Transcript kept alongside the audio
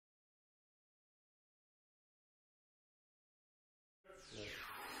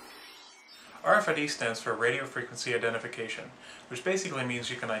RFID stands for radio frequency identification, which basically means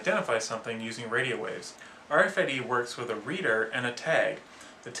you can identify something using radio waves. RFID works with a reader and a tag.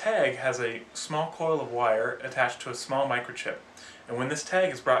 The tag has a small coil of wire attached to a small microchip, and when this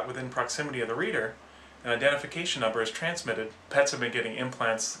tag is brought within proximity of the reader, an identification number is transmitted. Pets have been getting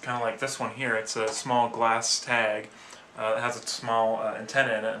implants kind of like this one here. It's a small glass tag. It has a small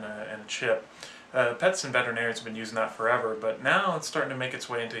antenna in it and a chip. Pets and veterinarians have been using that forever, but now it's starting to make its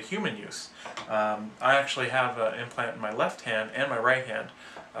way into human use. I actually have an implant in my left hand and my right hand.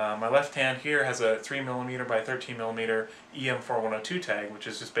 My left hand here has a 3mm by 13mm E1.09 tag, which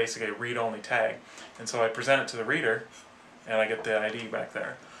is just basically a read-only tag. And so I present it to the reader, and I get the ID back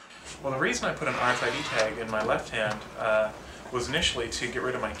there. Well, the reason I put an RFID tag in my left hand was initially to get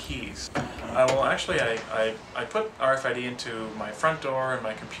rid of my keys. Well, actually, I put RFID into my front door and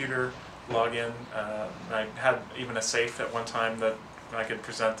my computer login. I had even a safe at one time that I could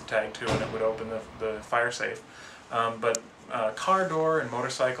present the tag to and it would open the fire safe. But car door and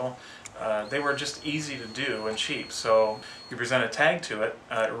motorcycle, they were just easy to do and cheap. So you present a tag to it,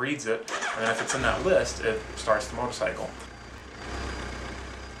 it reads it, and if it's in that list, it starts the motorcycle.